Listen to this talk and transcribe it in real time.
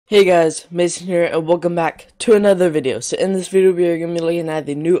Hey guys, Mason here, and welcome back to another video. So in this video, we are going to be looking at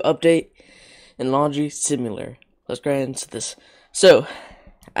the new update in Laundry Simulator. Let's get into this. So,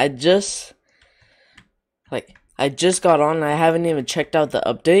 I just got on, and I haven't even checked out the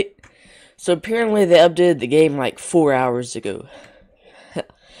update. So apparently they updated the game like 4 hours ago.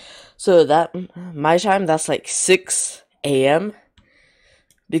 So that, my time, that's like 6 a.m.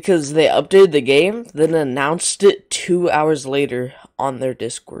 Because they updated the game, then announced it 2 hours later on their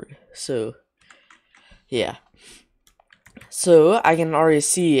Discord. So, yeah. So, I can already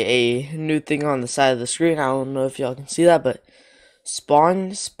see a new thing on the side of the screen. I don't know if y'all can see that, but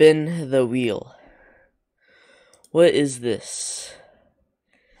spin the wheel. What is this?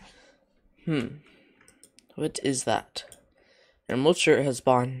 What is that? Emerald shirt has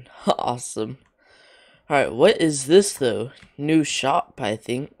spawned. Awesome. Alright, what is this though? New shop, I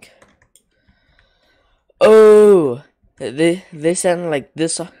think. Oh, they sent like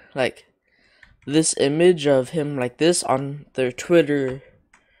this image of him like this on their Twitter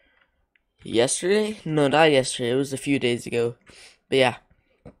yesterday? No, not yesterday. It was a few days ago. But yeah.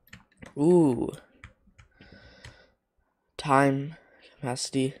 Ooh. Time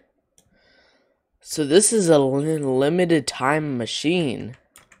capacity. So this is a limited time machine.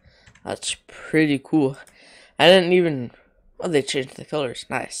 That's pretty cool. I didn't even... Oh, they changed the colors.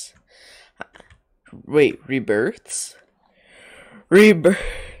 Nice. Wait, rebirths? Rebirth.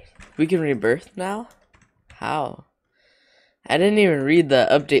 We can rebirth now? How? I didn't even read the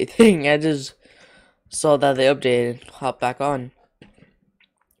update thing. I just saw that they updated. Hop back on.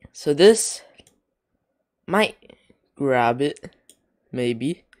 So this might grab it.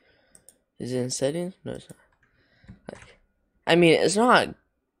 Maybe. Is it in settings? No, it's not. I mean, it's not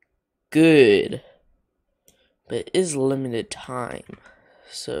good, but it is limited time,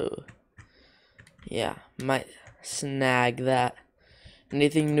 so yeah, might snag that.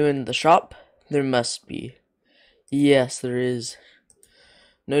 Anything new in the shop? There must be. Yes, there is.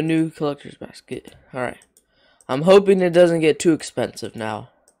 No new collector's basket. Alright, I'm hoping it doesn't get too expensive now.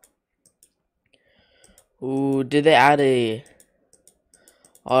 Ooh, did they add a...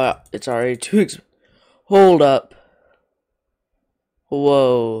 Oh, it's already too expensive. Hold up.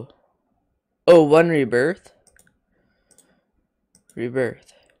 Whoa. Oh, one rebirth?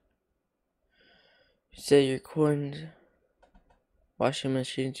 Rebirth. You set your coins. Washing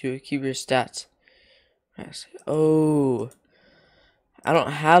machine to keep your stats. Oh. I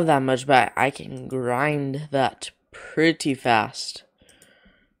don't have that much, but I can grind that pretty fast.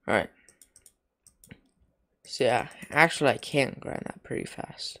 Alright. So yeah, actually I can grind that pretty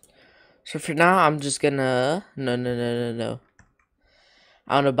fast. So for now, I'm just gonna... No.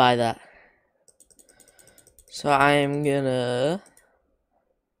 I wanna buy that. So I'm gonna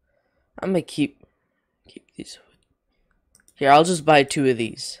keep these. Here, I'll just buy 2 of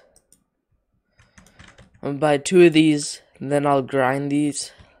these. I'm gonna buy 2 of these, and then I'll grind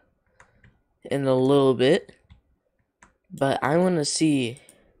these in a little bit. But I wanna see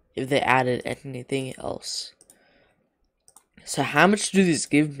if they added anything else. So how much do these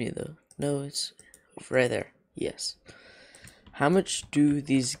give me though? No, it's right there. Yes. How much do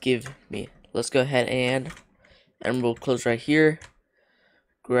these give me? Let's go ahead and we'll close right here.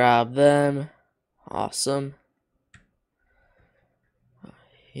 Grab them. Awesome.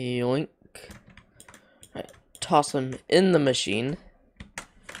 Yoink. Alright, toss them in the machine.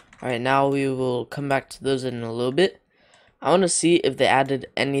 Alright, now we will come back to those in a little bit. I want to see if they added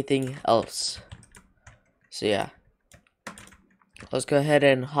anything else. So yeah. Let's go ahead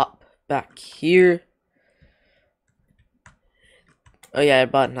and hop back here. Oh yeah, I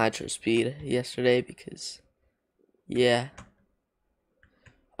bought Nitro Speed yesterday because... Yeah.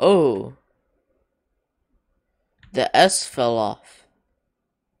 Oh. The S fell off.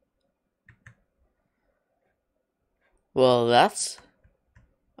 Well, that's...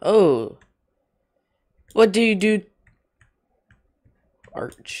 Oh. What do you do?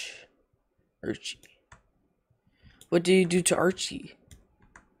 Archie. What do you do to Archie?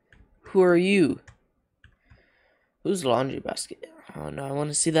 Who are you? Who's laundry basket? I don't know. I want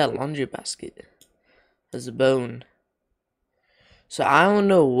to see that laundry basket. There's a bone. So I don't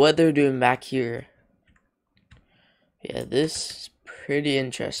know what they're doing back here. Yeah, this is pretty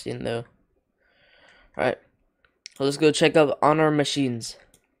interesting though. Alright. Let's go check up on our machines.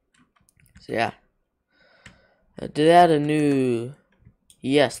 So yeah. Did they add a new...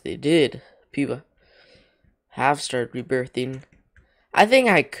 Yes, they did. People have started rebirthing. I think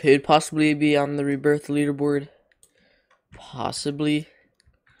I could possibly be on the rebirth leaderboard. Possibly.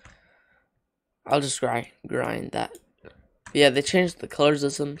 I'll just grind that. Yeah, they changed the colors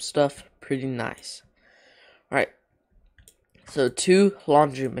of some stuff. Pretty nice. Alright. So 2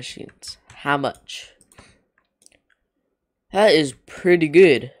 laundry machines. How much? That is pretty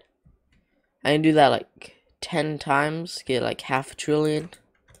good. I can do that like 10 times, get like half a trillion.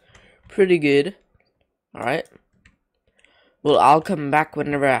 Pretty good. Alright. Well, I'll come back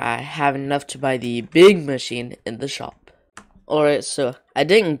whenever I have enough to buy the big machine in the shop. Alright, so I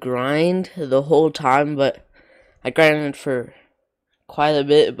didn't grind the whole time, but I grinded for quite a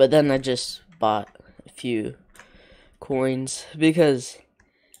bit, but then I just bought a few coins because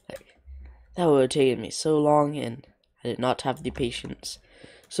that would have taken me so long and I did not have the patience.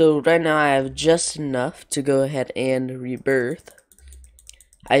 So right now I have just enough to go ahead and rebirth.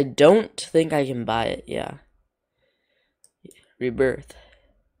 I don't think I can buy it, yeah. Rebirth.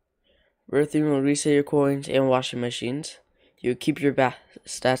 Birthing will reset your coins and washing machines. You keep your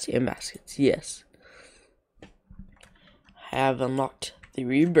stats and baskets, yes. I have unlocked the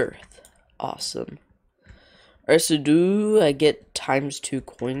rebirth. Awesome. Alright, so do I get ×2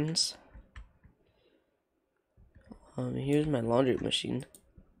 coins? Here's my laundry machine.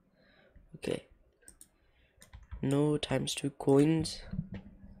 Okay. No ×2 coins.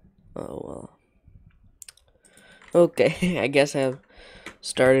 Oh well. Okay, I guess I'm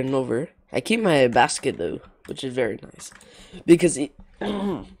starting over. I keep my basket though, which is very nice. Because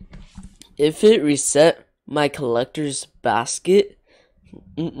if it reset my collector's basket,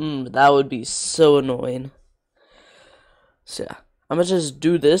 that would be so annoying. So yeah, I'm gonna just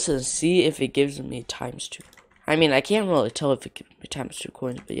do this and see if it gives me ×2. I mean, I can't really tell if it gives me ×2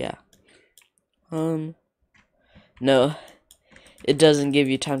 coins, but yeah. No, it doesn't give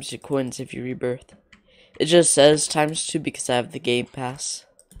you ×2 coins if you rebirth. It just says ×2 because I have the game pass.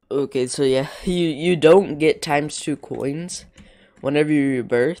 Okay, so yeah, you don't get ×2 coins whenever you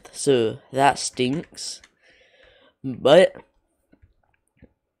rebirth, so that stinks. But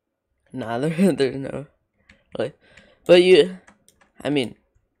nah, there's no like, but you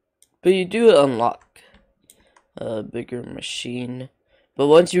do unlock a bigger machine. But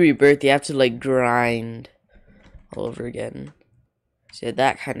once you rebirth, you have to like grind all over again. So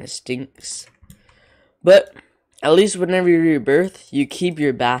that kind of stinks. But at least whenever you rebirth, you keep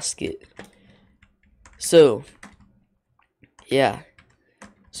your basket. So yeah.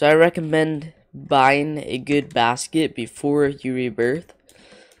 So I recommend buying a good basket before you rebirth,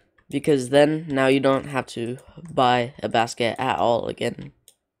 because then now you don't have to buy a basket at all again.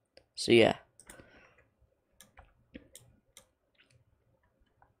 So yeah.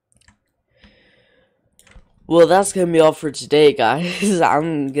 Well, that's gonna be all for today, guys.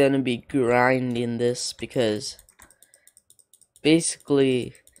 I'm gonna be grinding this because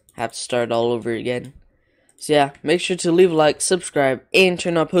basically I have to start all over again. So yeah, make sure to leave a like, subscribe, and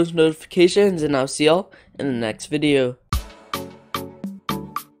turn on post notifications, and I'll see y'all in the next video.